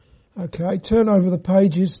Okay, turn over the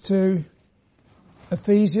pages to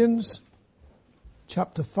Ephesians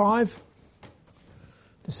chapter 5.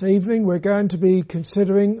 This evening we're going to be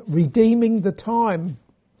considering redeeming the time,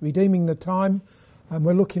 and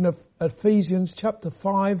we're looking at Ephesians chapter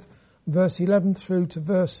 5 verse 11 through to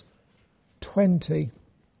verse 20.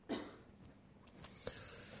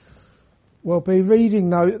 We'll be reading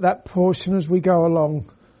that portion as we go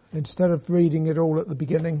along instead of reading it all at the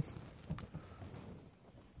beginning.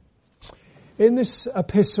 In this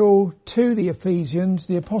epistle to the Ephesians,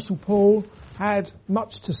 the Apostle Paul had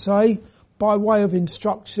much to say by way of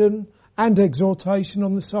instruction and exhortation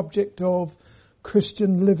on the subject of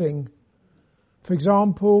Christian living. For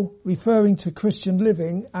example, referring to Christian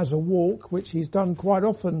living as a walk, which he's done quite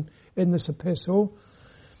often in this epistle.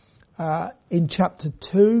 In chapter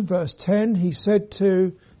 2, verse 10, he said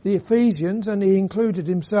to the Ephesians, and he included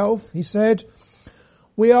himself, he said,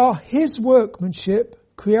 "We are his workmanship,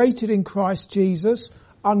 created in Christ Jesus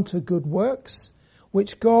unto good works,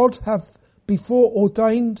 which God hath before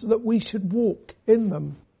ordained that we should walk in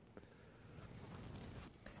them."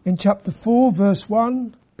 In chapter 4, verse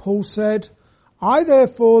 1, Paul said, "I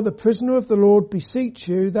therefore, the prisoner of the Lord, beseech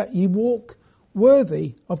you that ye walk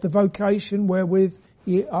worthy of the vocation wherewith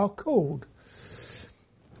ye are called."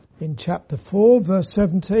 In chapter 4, verse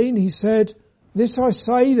 17, he said, "This I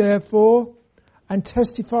say therefore, and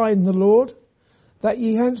testify in the Lord, that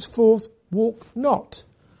ye henceforth walk not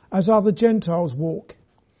as other Gentiles walk,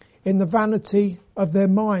 in the vanity of their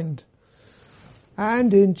mind."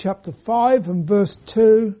 And in chapter 5 and verse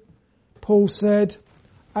 2, Paul said,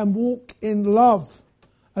 "And walk in love,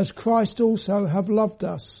 as Christ also have loved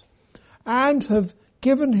us, and have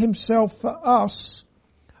given himself for us,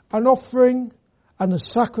 an offering and a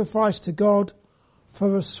sacrifice to God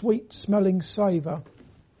for a sweet-smelling savour."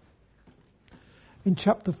 In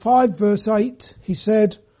chapter 5 verse 8 he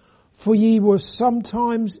said, "For ye were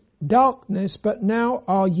sometimes darkness, but now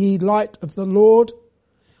are ye light of the Lord.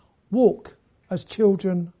 Walk as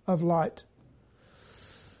children of light."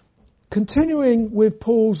 Continuing with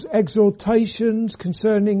Paul's exhortations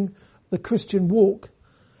concerning the Christian walk,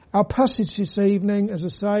 our passage this evening, as I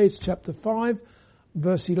say, is chapter 5,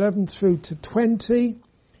 verse 11 through to 20.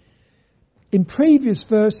 In previous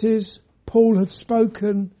verses, Paul had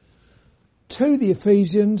spoken to the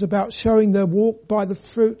Ephesians about showing their walk by the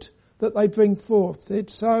fruit that they bring forth.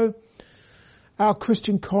 It's so our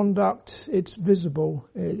Christian conduct, it's visible.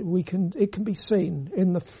 It can be seen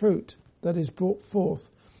in the fruit that is brought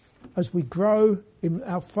forth as we grow in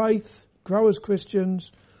our faith, grow as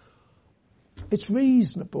Christians. It's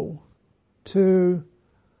reasonable to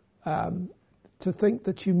think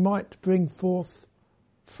that you might bring forth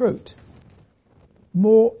fruit,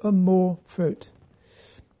 more and more fruit,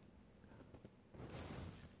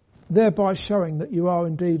 thereby showing that you are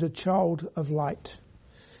indeed a child of light.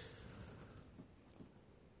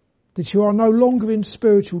 That you are no longer in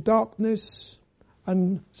spiritual darkness,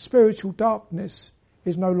 and spiritual darkness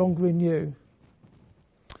is no longer in you.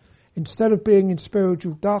 Instead of being in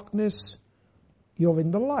spiritual darkness, you're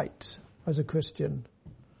in the light as a Christian.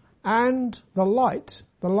 And the light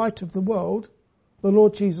of the world, the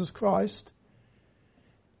Lord Jesus Christ,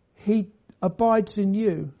 he abides in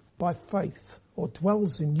you by faith, or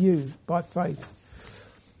dwells in you by faith.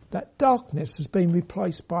 That darkness has been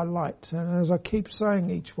replaced by light. And as I keep saying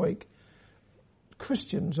each week,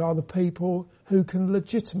 Christians are the people who can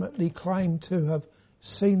legitimately claim to have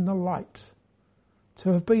seen the light,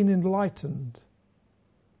 to have been enlightened.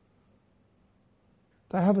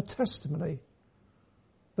 They have a testimony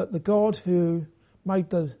that the God who made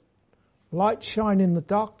the light shine in the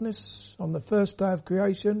darkness on the first day of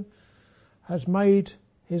creation has made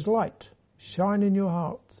his light shine in your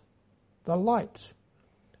heart, the light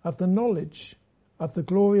of the knowledge of the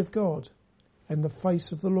glory of God in the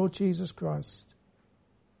face of the Lord Jesus Christ.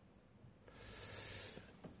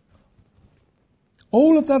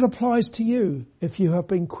 All of that applies to you if you have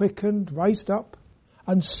been quickened, raised up,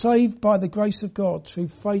 and saved by the grace of God through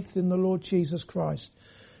faith in the Lord Jesus Christ.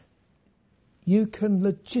 You can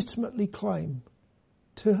legitimately claim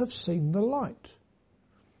to have seen the light.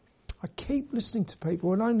 I keep listening to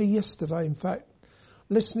people, and only yesterday, in fact,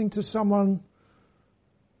 listening to someone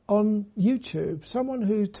on YouTube, someone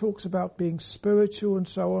who talks about being spiritual and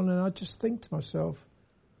so on, and I just think to myself,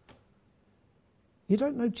 you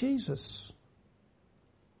don't know Jesus.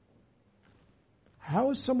 How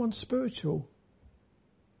is someone spiritual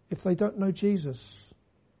if they don't know Jesus?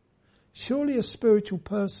 Surely a spiritual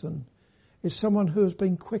person is someone who has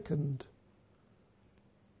been quickened,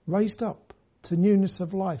 raised up to newness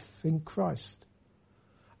of life in Christ,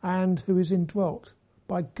 and who is indwelt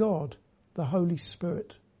by God, the Holy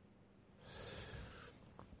Spirit.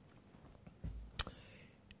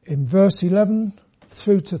 In verse 11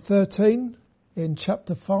 through to 13 in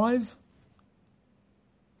chapter 5,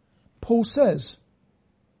 Paul says,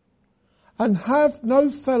 "And have no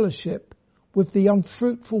fellowship with the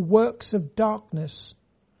unfruitful works of darkness,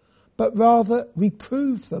 but rather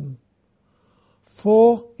reprove them.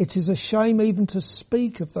 For it is a shame even to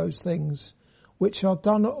speak of those things which are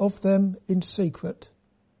done of them in secret.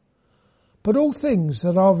 But all things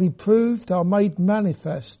that are reproved are made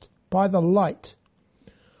manifest by the light.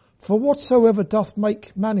 For whatsoever doth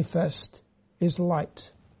make manifest is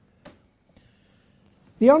light."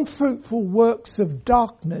 The unfruitful works of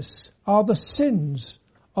darkness are the sins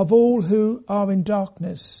of all who are in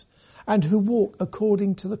darkness and who walk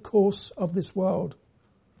according to the course of this world.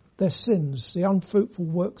 Their sins, the unfruitful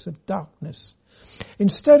works of darkness.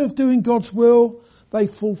 Instead of doing God's will, they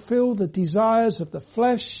fulfill the desires of the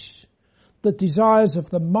flesh, the desires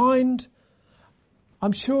of the mind.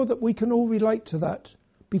 I'm sure that we can all relate to that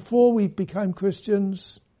before we became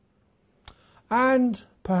Christians, and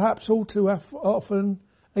perhaps all too often,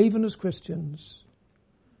 even as Christians.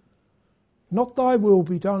 Not thy will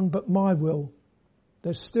be done, but my will.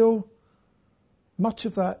 There's still much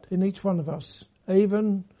of that in each one of us,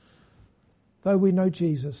 even though we know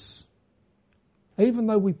Jesus. Even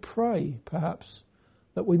though we pray, perhaps,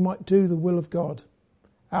 that we might do the will of God,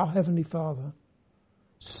 our Heavenly Father.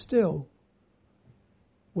 Still,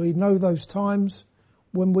 we know those times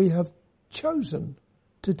when we have chosen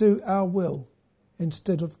to do our will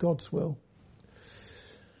instead of God's will.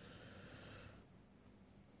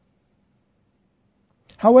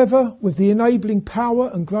 However, with the enabling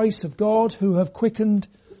power and grace of God, who have quickened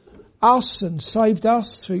us and saved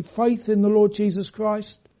us through faith in the Lord Jesus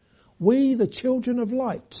Christ, we, the children of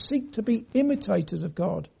light, seek to be imitators of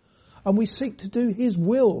God, and we seek to do His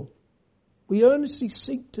will. We earnestly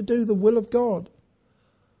seek to do the will of God.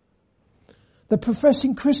 The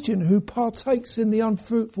professing Christian who partakes in the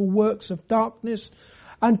unfruitful works of darkness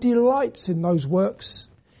and delights in those works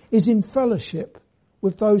is in fellowship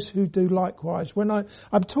with those who do likewise. When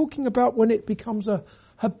I'm talking about when it becomes a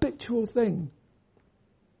habitual thing.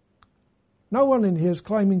 No one in here is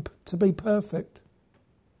claiming to be perfect.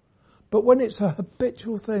 But when it's a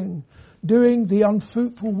habitual thing, doing the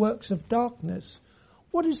unfruitful works of darkness,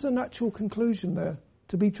 what is the natural conclusion there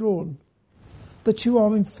to be drawn? That you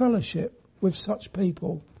are in fellowship with such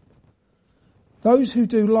people. Those who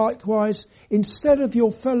do likewise, instead of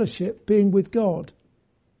your fellowship being with God,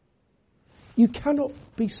 you cannot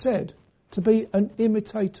be said to be an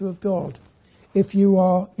imitator of God if you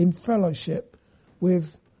are in fellowship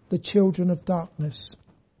with the children of darkness.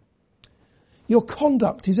 Your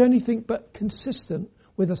conduct is anything but consistent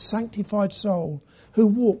with a sanctified soul who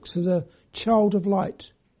walks as a child of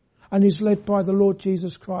light and is led by the Lord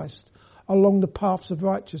Jesus Christ along the paths of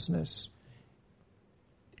righteousness,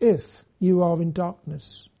 if you are in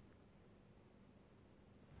darkness.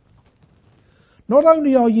 Not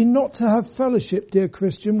only are you not to have fellowship, dear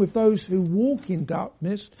Christian, with those who walk in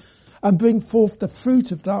darkness and bring forth the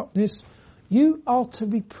fruit of darkness, you are to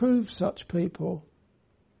reprove such people.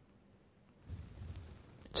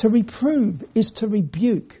 To reprove is to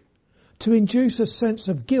rebuke, to induce a sense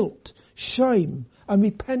of guilt, shame and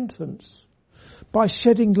repentance by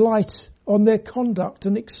shedding light on their conduct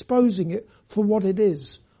and exposing it for what it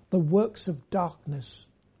is, the works of darkness.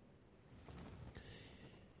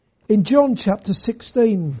 In John chapter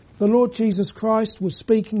 16, the Lord Jesus Christ was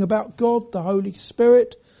speaking about God, the Holy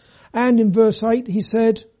Spirit, and in verse 8 he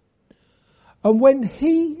said, "And when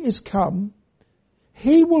He is come,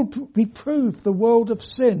 He will reprove the world of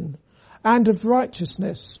sin and of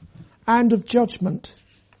righteousness and of judgment."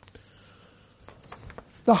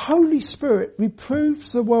 The Holy Spirit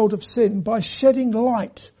reproves the world of sin by shedding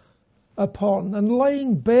light upon and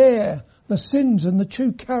laying bare the sins and the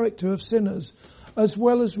true character of sinners, as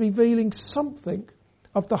well as revealing something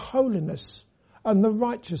of the holiness and the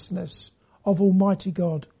righteousness of Almighty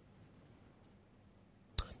God.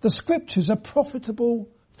 The Scriptures are profitable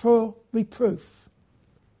for reproof.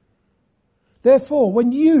 Therefore,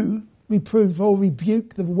 when you reprove or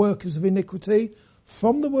rebuke the workers of iniquity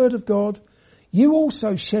from the Word of God, you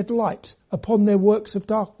also shed light upon their works of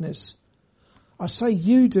darkness. I say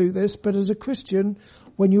you do this, but as a Christian,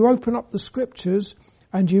 when you open up the Scriptures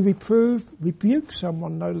and you rebuke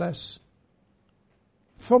someone no less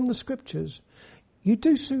from the Scriptures, you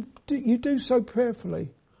do so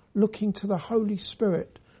prayerfully, looking to the Holy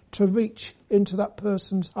Spirit to reach into that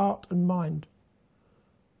person's heart and mind,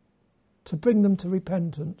 to bring them to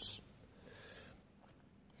repentance.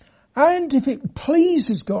 And if it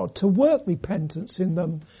pleases God to work repentance in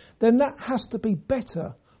them, then that has to be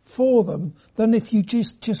better for them than if you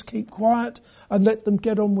just keep quiet and let them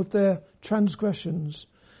get on with their transgressions.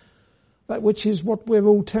 That which is what we're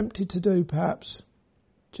all tempted to do, perhaps.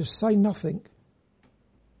 Just say nothing.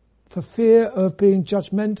 For fear of being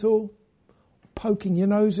judgmental, poking your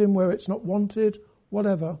nose in where it's not wanted,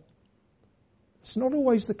 whatever. It's not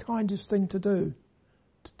always the kindest thing to do,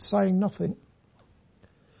 saying nothing.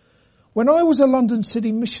 When I was a London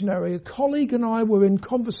City missionary, a colleague and I were in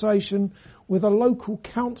conversation with a local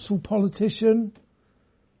council politician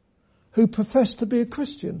who professed to be a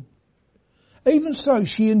Christian. Even so,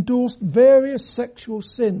 she endorsed various sexual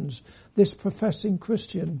sins, this professing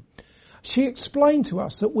Christian. She explained to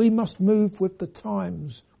us that we must move with the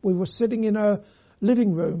times. We were sitting in her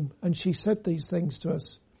living room and she said these things to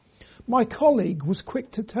us. My colleague was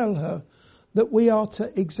quick to tell her that we are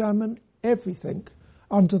to examine everything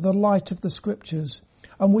under the light of the scriptures,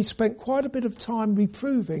 and we spent quite a bit of time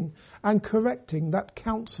reproving and correcting that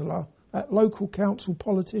councillor, that local council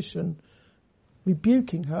politician,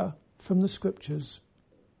 rebuking her from the scriptures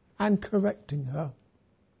and correcting her.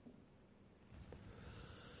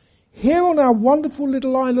 Here on our wonderful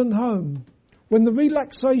little island home, when the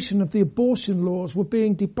relaxation of the abortion laws were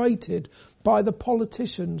being debated by the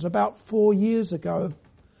politicians about 4 years ago,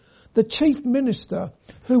 the chief minister,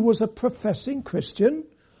 who was a professing Christian,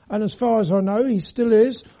 and as far as I know, he still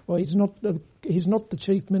is, or he's not the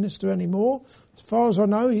chief minister anymore. As far as I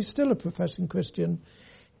know, he's still a professing Christian.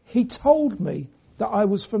 He told me that I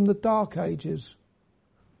was from the Dark Ages.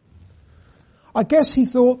 I guess he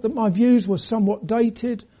thought that my views were somewhat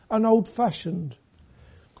dated and old-fashioned.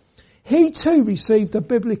 He too received a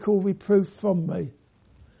biblical reproof from me,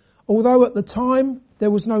 although at the time there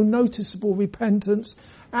was no noticeable repentance,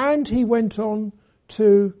 and he went on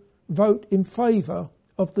to vote in favour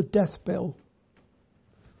of the death bill.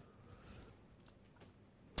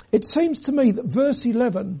 It seems to me that verse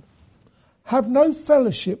 11, have no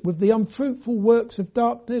fellowship with the unfruitful works of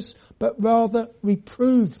darkness, but rather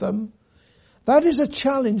reprove them. That is a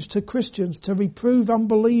challenge to Christians to reprove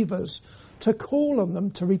unbelievers, to call on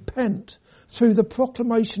them to repent through the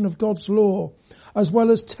proclamation of God's law, as well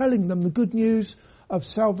as telling them the good news of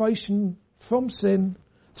salvation from sin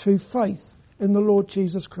through faith in the Lord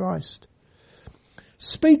Jesus Christ.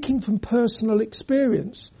 Speaking from personal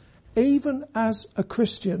experience, even as a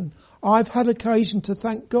Christian, I've had occasion to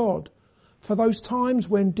thank God for those times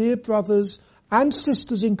when dear brothers and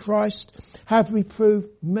sisters in Christ have reproved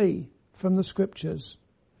me from the scriptures.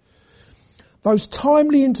 Those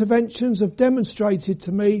timely interventions have demonstrated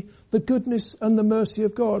to me the goodness and the mercy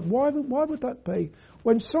of God. Why would that be?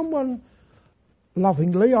 When someone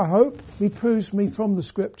lovingly, I hope, reproves me from the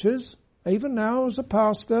scriptures, even now as a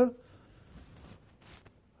pastor,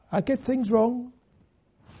 I get things wrong.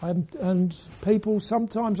 And people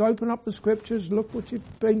sometimes open up the scriptures, look what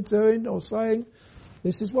you've been doing or saying.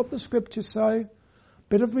 This is what the scriptures say.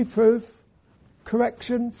 Bit of reproof,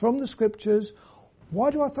 correction from the scriptures. Why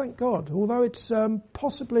do I thank God? Although it's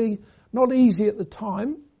possibly not easy at the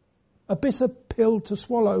time, a bitter pill to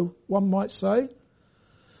swallow, one might say.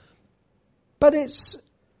 But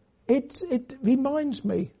it reminds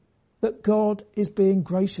me that God is being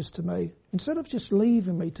gracious to me. Instead of just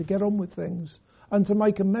leaving me to get on with things and to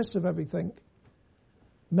make a mess of everything,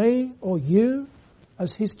 me or you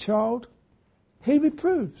as his child, he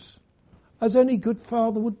reproves, as any good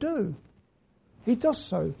father would do. He does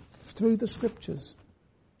so through the scriptures.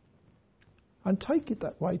 And take it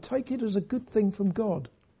that way. Take it as a good thing from God.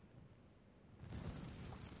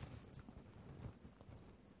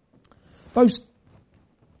 Those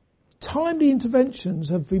timely interventions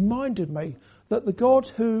have reminded me that the God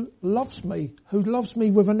who loves me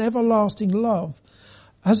with an everlasting love,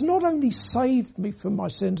 has not only saved me from my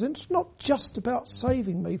sins, and it's not just about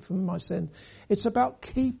saving me from my sin, it's about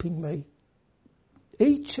keeping me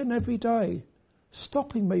each and every day,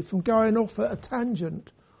 stopping me from going off at a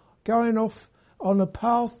tangent, going off on a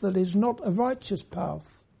path that is not a righteous path.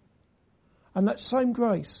 And that same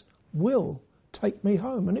grace will take me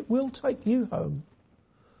home, and it will take you home.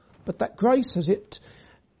 But that grace,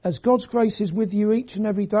 as God's grace is with you each and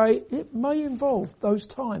every day, it may involve those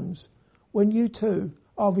times when you too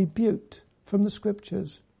are rebuked from the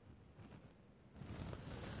scriptures.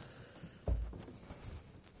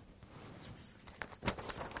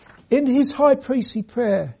 In his high priestly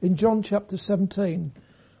prayer in John chapter 17,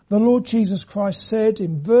 the Lord Jesus Christ said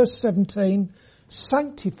in verse 17,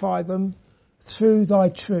 sanctify them through thy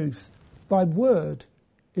truth. Thy word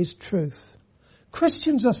is truth.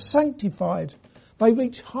 Christians are sanctified. They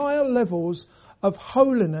reach higher levels of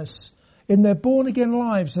holiness in their born-again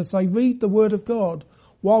lives as they read the Word of God,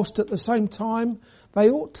 whilst at the same time they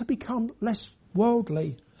ought to become less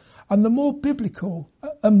worldly and more biblical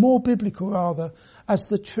rather, as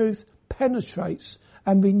the truth penetrates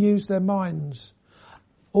and renews their minds.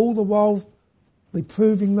 All the while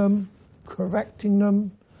reproving them, correcting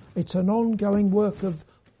them. It's an ongoing work of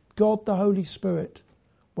God the Holy Spirit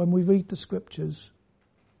when we read the scriptures.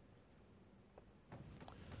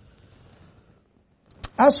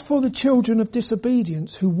 As for the children of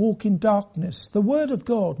disobedience who walk in darkness, the word of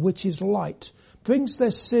God, which is light, brings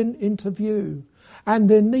their sin into view and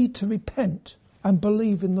their need to repent and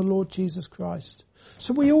believe in the Lord Jesus Christ.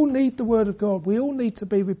 So we all need the word of God. We all need to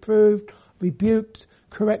be reproved, rebuked,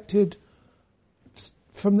 corrected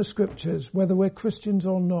from the scriptures, whether we're Christians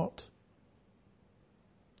or not.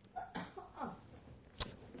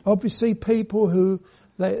 Obviously, people who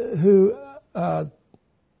are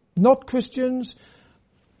not Christians,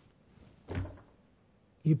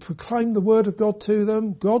 you proclaim the word of God to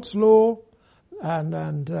them, God's law,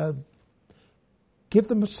 and give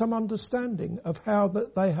them some understanding of how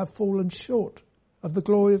that they have fallen short of the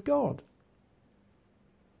glory of God.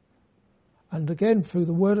 And again, through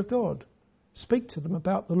the word of God, speak to them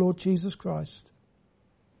about the Lord Jesus Christ.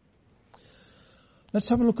 Let's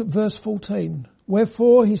have a look at verse 14.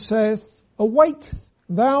 Wherefore he saith, Awake,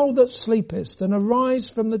 thou that sleepest, and arise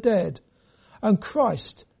from the dead, and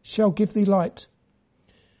Christ shall give thee light.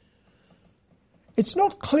 It's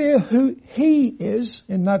not clear who he is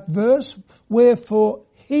in that verse. Wherefore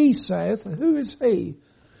he saith, who is he?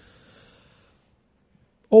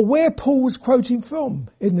 Or where Paul was quoting from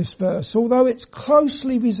in this verse, although it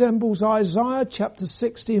closely resembles Isaiah chapter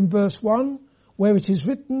 60 and verse 1, where it is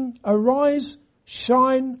written, Arise,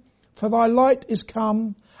 shine, for thy light is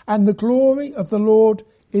come, and the glory of the Lord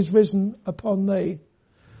is risen upon thee.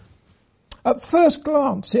 At first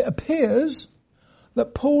glance, it appears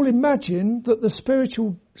that Paul imagined that the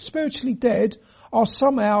spiritually dead are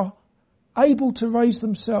somehow able to raise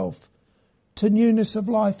themselves to newness of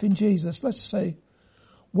life in Jesus. Let's see.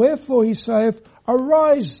 Wherefore he saith,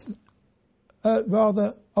 Arise,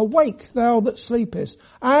 awake thou that sleepest,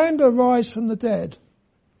 and arise from the dead.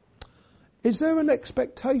 Is there an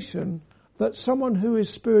expectation that someone who is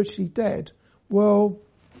spiritually dead will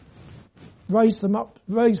raise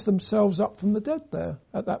themselves up from the dead there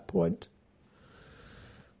at that point?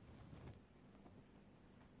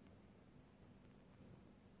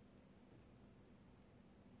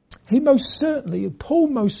 Paul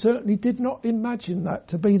most certainly did not imagine that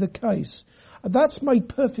to be the case. That's made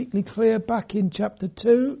perfectly clear back in chapter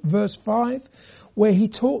 2, verse 5, where he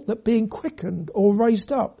taught that being quickened or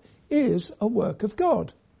raised up is a work of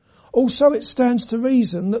God. Also, it stands to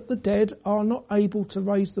reason that the dead are not able to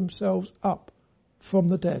raise themselves up from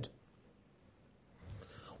the dead.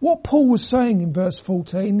 What Paul was saying in verse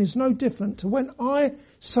 14 is no different to when I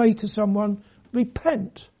say to someone,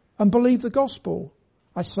 repent and believe the gospel.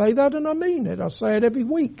 I say that and I mean it. I say it every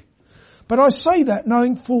week. But I say that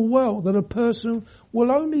knowing full well that a person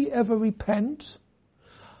will only ever repent,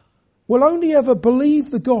 will only ever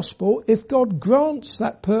believe the gospel if God grants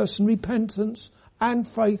that person repentance and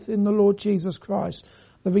faith in the Lord Jesus Christ.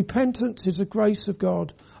 The repentance is a grace of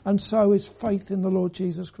God, and so is faith in the Lord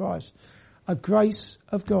Jesus Christ. A grace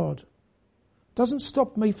of God. Doesn't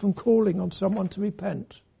stop me from calling on someone to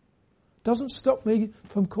repent. Doesn't stop me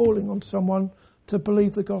from calling on someone to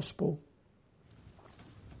believe the gospel.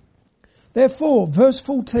 Therefore, verse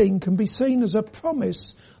 14 can be seen as a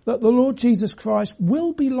promise that the Lord Jesus Christ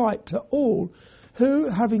will be light to all who,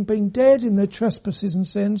 having been dead in their trespasses and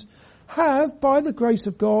sins, have, by the grace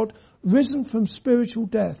of God, risen from spiritual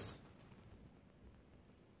death.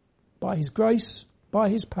 By his grace, by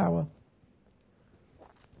his power.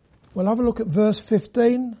 We'll have a look at verse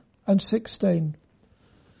 15 and 16.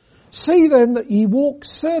 See then that ye walk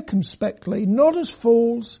circumspectly, not as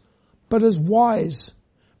fools, but as wise,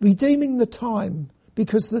 redeeming the time,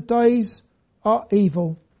 because the days are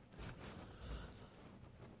evil.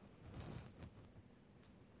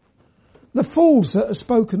 The fools that are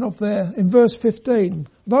spoken of there in verse 15,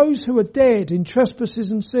 those who are dead in trespasses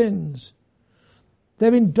and sins,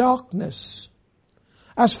 they're in darkness.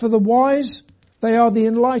 As for the wise, they are the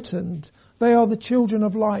enlightened, they are the children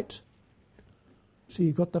of light. So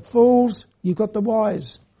you've got the fools, you've got the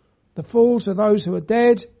wise. The fools are those who are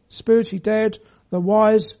dead, spiritually dead. The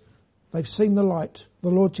wise, they've seen the light, the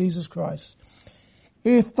Lord Jesus Christ.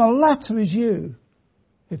 If the latter is you,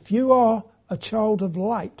 if you are a child of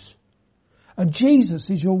light, and Jesus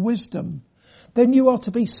is your wisdom, then you are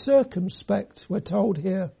to be circumspect, we're told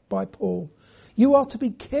here by Paul. You are to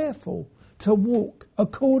be careful to walk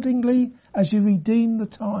accordingly as you redeem the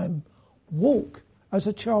time. Walk as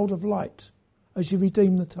a child of light as you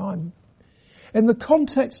redeem the time. In the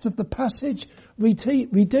context of the passage,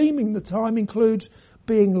 redeeming the time includes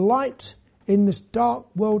being light in this dark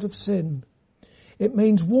world of sin. It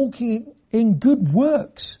means walking in good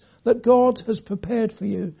works that God has prepared for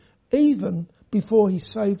you, even before he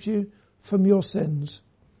saved you from your sins.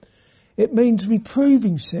 It means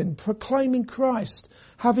reproving sin, proclaiming Christ,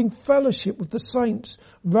 having fellowship with the saints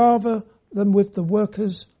rather than with the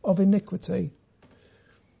workers of iniquity.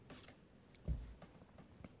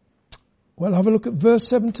 Well, have a look at verse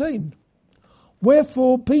 17.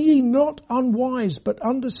 Wherefore be ye not unwise, but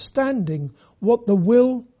understanding what the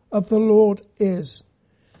will of the Lord is.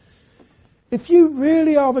 If you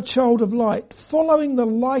really are a child of light, following the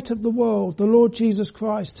light of the world, the Lord Jesus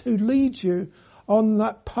Christ, who leads you on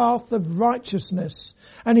that path of righteousness,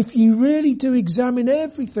 and if you really do examine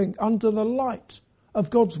everything under the light of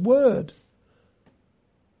God's word,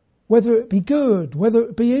 whether it be good, whether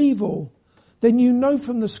it be evil, then you know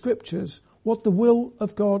from the scriptures what the will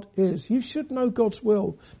of God is. You should know God's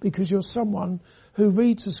will because you're someone who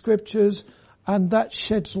reads the scriptures and that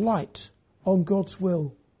sheds light on God's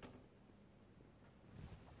will.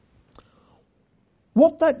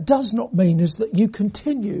 What that does not mean is that you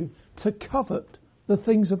continue to covet the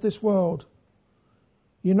things of this world.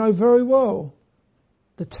 You know very well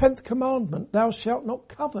the 10th commandment, thou shalt not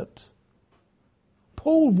covet.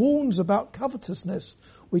 Paul warns about covetousness.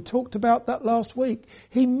 We talked about that last week.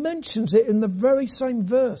 He mentions it in the very same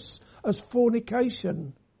verse as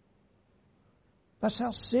fornication. That's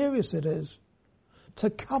how serious it is to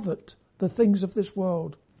covet the things of this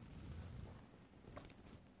world.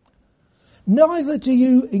 Neither do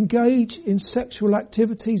you engage in sexual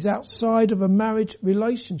activities outside of a marriage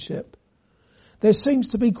relationship. There seems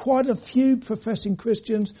to be quite a few professing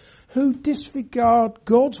Christians who disregard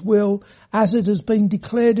God's will as it has been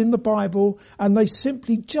declared in the Bible, and they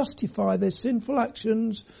simply justify their sinful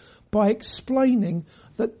actions by explaining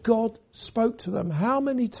that God spoke to them. How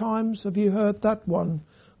many times have you heard that one?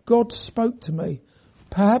 God spoke to me,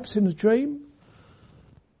 perhaps in a dream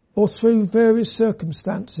or through various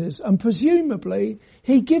circumstances, and presumably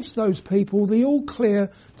he gives those people the all clear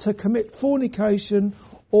to commit fornication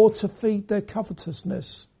or to feed their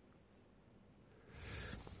covetousness.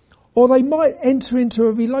 Or they might enter into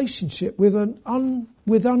a relationship with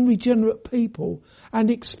unregenerate people and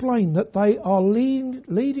explain that they are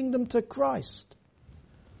leading them to Christ.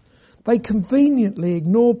 They conveniently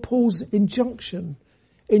ignore Paul's injunction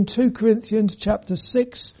in 2 Corinthians chapter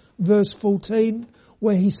 6 verse 14,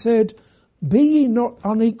 where he said, be ye not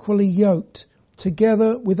unequally yoked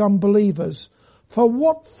together with unbelievers. For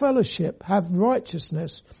what fellowship have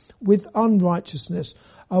righteousness with unrighteousness?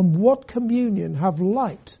 And what communion have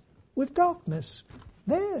light with darkness?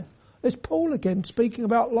 There's Paul again speaking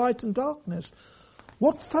about light and darkness.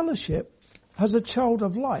 What fellowship has a child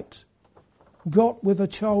of light got with a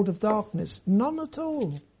child of darkness? None at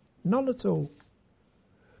all. None at all.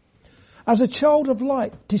 As a child of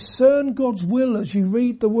light, discern God's will as you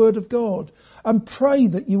read the Word of God and pray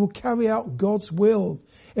that you will carry out God's will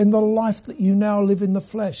in the life that you now live in the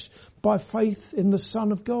flesh by faith in the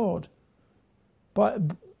Son of God,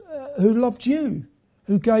 who loved you,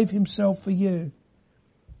 who gave himself for you.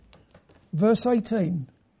 Verse 18,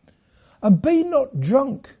 and be not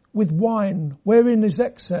drunk with wine wherein is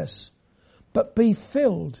excess, but be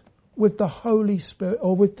filled with the Holy Spirit,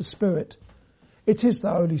 or with the Spirit. It is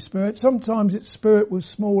the Holy Spirit. Sometimes it's Spirit with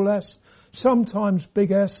small s, sometimes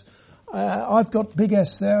big S. I've got big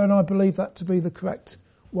S there, and I believe that to be the correct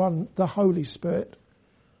one, the Holy Spirit.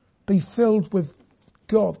 Be filled with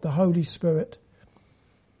God, the Holy Spirit.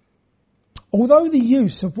 Although the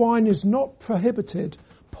use of wine is not prohibited,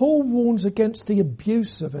 Paul warns against the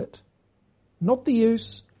abuse of it. Not the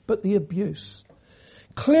use, but the abuse.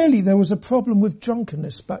 Clearly there was a problem with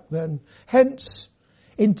drunkenness back then. Hence,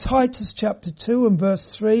 in Titus chapter 2 and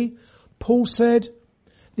verse 3, Paul said,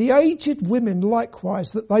 the aged women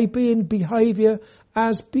likewise, that they be in behaviour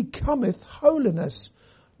as becometh holiness,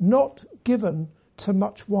 not given to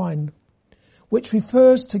much wine, which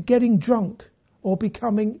refers to getting drunk or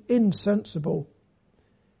becoming insensible.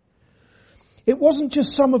 It wasn't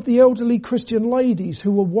just some of the elderly Christian ladies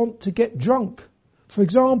who were wont to get drunk. For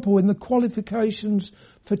example, in the qualifications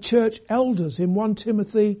for church elders in 1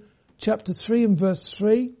 Timothy chapter 3 and verse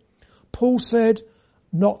 3, Paul said,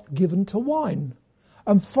 not given to wine.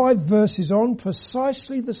 And 5 verses on,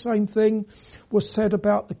 precisely the same thing was said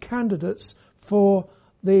about the candidates for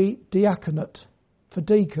the diaconate, for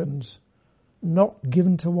deacons, not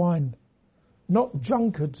given to wine. Not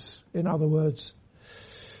drunkards, in other words.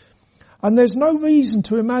 And there's no reason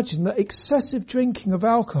to imagine that excessive drinking of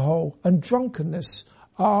alcohol and drunkenness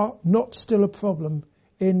are not still a problem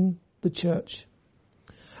in the church.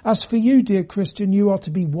 As for you, dear Christian, you are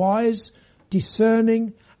to be wise,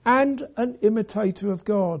 discerning, and an imitator of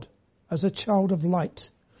God as a child of light.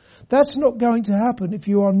 That's not going to happen if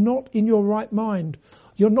you are not in your right mind.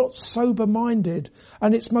 You're not sober-minded,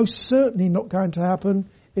 and it's most certainly not going to happen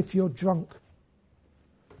if you're drunk.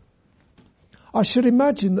 I should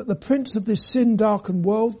imagine that the prince of this sin-darkened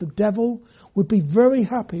world, the devil, would be very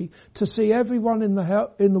happy to see everyone in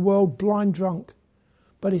the world blind drunk,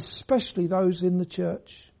 but especially those in the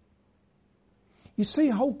church. You see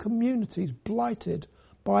whole communities blighted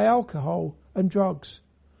by alcohol and drugs,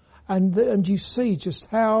 and you see just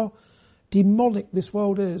how demonic this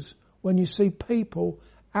world is when you see people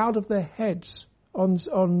out of their heads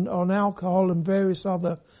on alcohol and various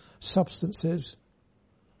other substances.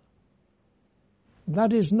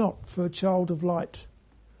 That is not for a child of light.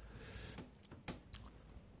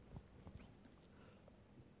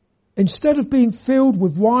 Instead of being filled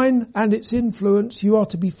with wine and its influence, you are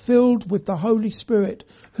to be filled with the Holy Spirit,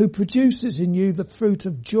 who produces in you the fruit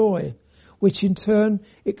of joy, which in turn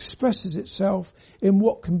expresses itself in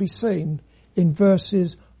what can be seen in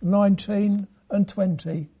verses 19 and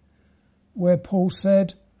 20, where Paul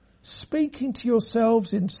said, speaking to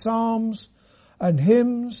yourselves in psalms and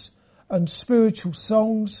hymns and spiritual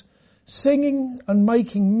songs, singing and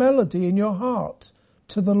making melody in your heart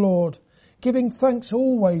to the Lord, giving thanks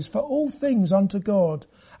always for all things unto God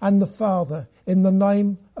and the Father in the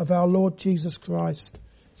name of our Lord Jesus Christ.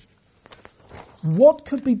 What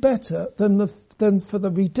could be better than for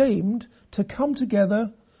the redeemed to come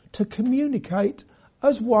together to communicate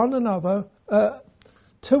as to one another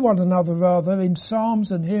in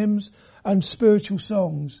psalms and hymns and spiritual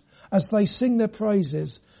songs as they sing their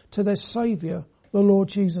praises to their Saviour, the Lord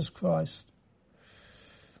Jesus Christ.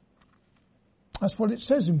 That's what it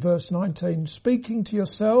says in verse 19. Speaking to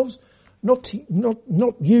yourselves, not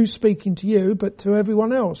you speaking to you, but to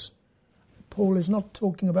everyone else. Paul is not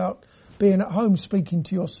talking about being at home speaking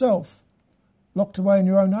to yourself, locked away in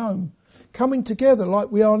your own home. Coming together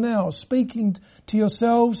like we are now, speaking to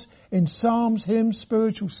yourselves in psalms, hymns,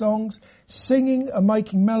 spiritual songs, singing and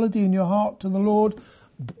making melody in your heart to the Lord.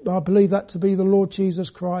 I believe that to be the Lord Jesus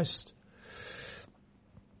Christ.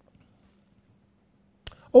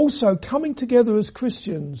 Also, coming together as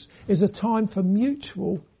Christians is a time for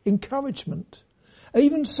mutual encouragement.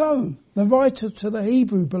 Even so, the writer to the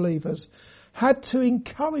Hebrew believers had to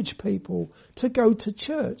encourage people to go to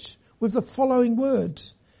church with the following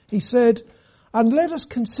words. He said, and let us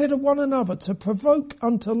consider one another to provoke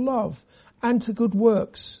unto love and to good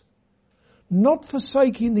works, not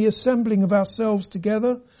forsaking the assembling of ourselves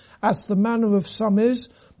together, as the manner of some is,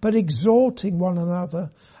 but exhorting one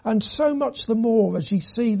another, and so much the more as ye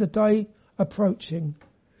see the day approaching.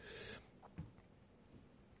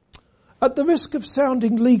 At the risk of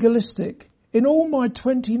sounding legalistic, in all my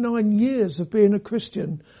 29 years of being a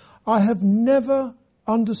Christian, I have never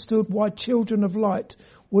understood why children of light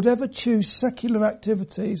would ever choose secular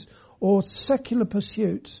activities or secular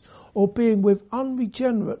pursuits or being with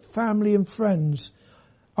unregenerate family and friends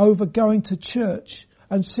over going to church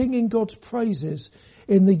and singing God's praises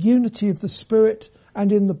in the unity of the Spirit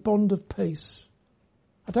and in the bond of peace.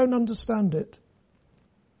 I don't understand it.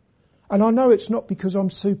 And I know it's not because I'm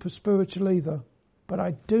super spiritual either, but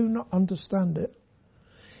I do not understand it.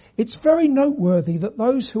 It's very noteworthy that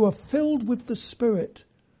those who are filled with the Spirit,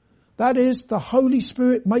 that is, the Holy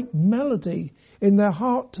Spirit, make melody in their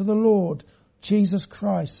heart to the Lord Jesus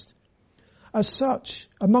Christ. As such,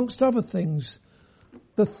 amongst other things,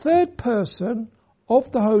 the third person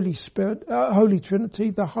of the Holy Spirit, Holy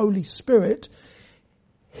Trinity, the Holy Spirit,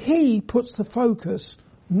 he puts the focus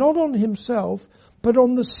not on himself, but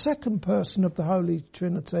on the second person of the Holy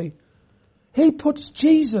Trinity. He puts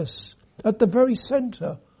Jesus at the very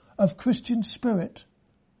centre of Christian spirit.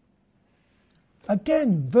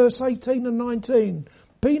 Again, verse 18 and 19,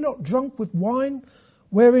 be not drunk with wine,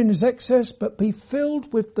 wherein is excess, but be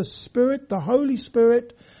filled with the Spirit, the Holy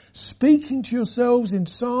Spirit, speaking to yourselves in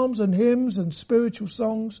psalms and hymns and spiritual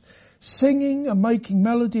songs, singing and making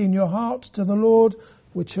melody in your hearts to the Lord,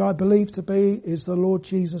 which I believe to be is the Lord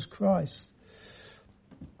Jesus Christ.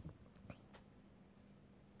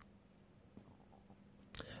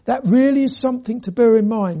 That really is something to bear in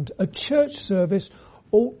mind. A church service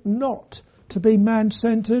ought not to be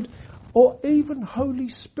man-centred or even Holy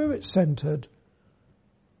Spirit-centred.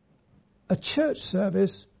 A church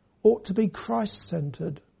service ought to be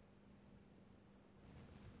Christ-centred.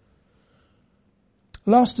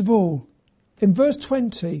 Last of all, in verse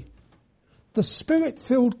 20, the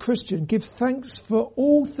Spirit-filled Christian gives thanks for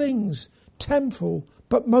all things temporal,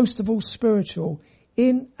 but most of all spiritual,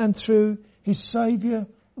 in and through his Saviour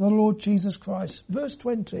the Lord Jesus Christ. Verse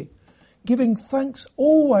 20, giving thanks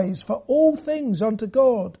always for all things unto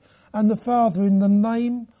God and the Father in the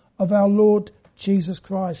name of our Lord Jesus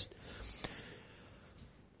Christ.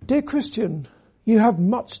 Dear Christian, you have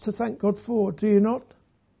much to thank God for, do you not?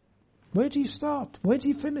 Where do you start? Where do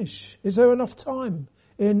you finish? Is there enough time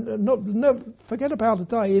forget about a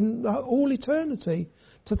day, in all eternity,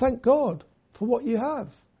 to thank God for what you have?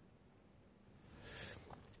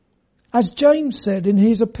 As James said in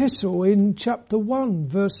his epistle in chapter 1,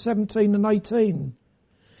 verse 17 and 18,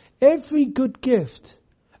 every good gift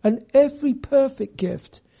and every perfect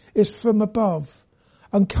gift is from above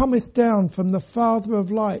and cometh down from the Father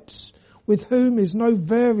of lights, with whom is no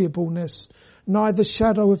variableness, neither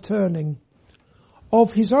shadow of turning.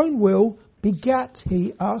 Of his own will begat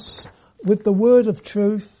he us with the word of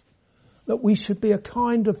truth, that we should be a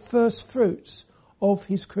kind of first fruits of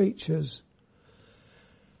his creatures.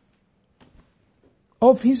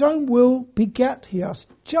 Of his own will begat he us.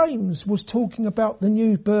 James was talking about the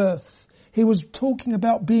new birth. He was talking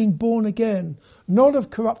about being born again, not of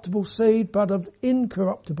corruptible seed, but of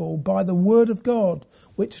incorruptible, by the word of God,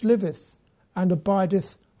 which liveth and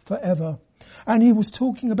abideth forever. And he was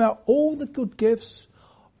talking about all the good gifts,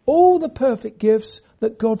 all the perfect gifts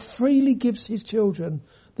that God freely gives his children,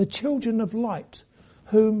 the children of light,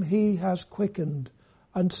 whom he has quickened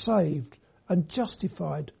and saved and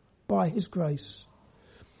justified by his grace.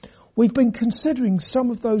 We've been considering some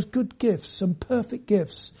of those good gifts and perfect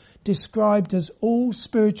gifts described as all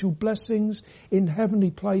spiritual blessings in heavenly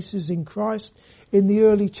places in Christ in the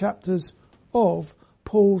early chapters of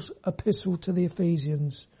Paul's epistle to the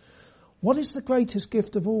Ephesians. What is the greatest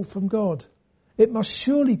gift of all from God? It must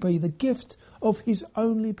surely be the gift of his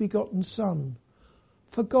only begotten Son.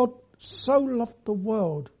 For God so loved the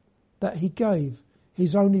world that he gave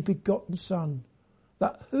his only begotten Son,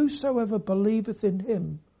 that whosoever believeth in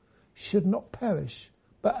him should not perish,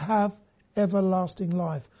 but have everlasting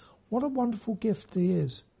life. What a wonderful gift he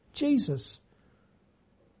is. Jesus,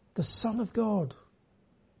 the Son of God,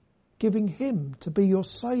 giving him to be your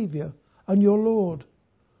Saviour and your Lord,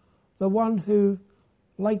 the one who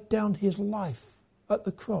laid down his life at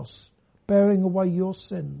the cross, bearing away your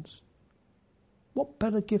sins. What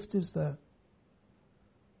better gift is there?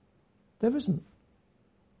 There isn't.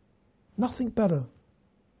 Nothing better.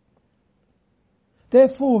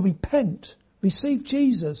 Therefore, repent, receive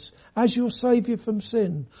Jesus as your Saviour from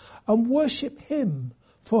sin, and worship him,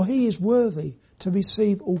 for he is worthy to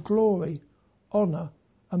receive all glory, honour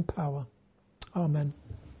and power. Amen.